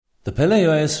The Pele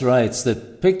Yoes writes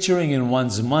that picturing in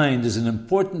one's mind is an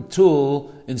important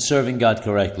tool in serving God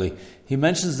correctly. He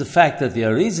mentions the fact that the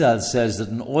Arizal says that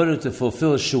in order to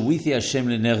fulfill Shuvithi Hashem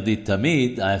Linerdi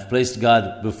Tamid, I have placed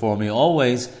God before me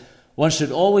always, one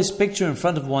should always picture in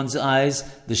front of one's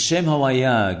eyes the Shem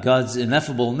Hawaya, God's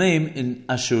ineffable name in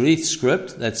Ashurith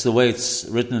script, that's the way it's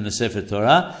written in the Sefer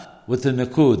Torah, with the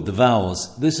Nakud, the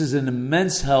vowels. This is an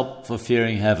immense help for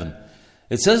fearing heaven.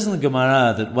 It says in the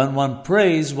Gemara that when one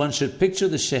prays, one should picture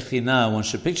the Shekhinah, one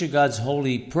should picture God's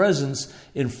holy presence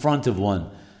in front of one.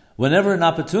 Whenever an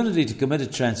opportunity to commit a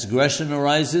transgression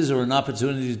arises or an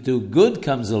opportunity to do good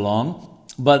comes along,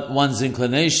 but one's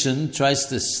inclination tries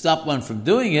to stop one from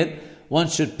doing it, one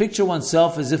should picture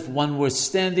oneself as if one were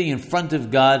standing in front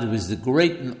of God, who is the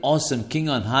great and awesome King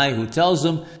on high, who tells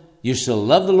him, you shall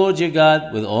love the Lord your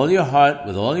God with all your heart,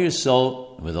 with all your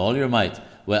soul, and with all your might.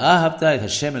 ואהבת את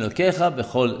השם אלוקיך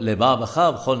בכל לבבך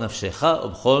ובכל נפשך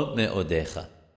ובכל מאודיך.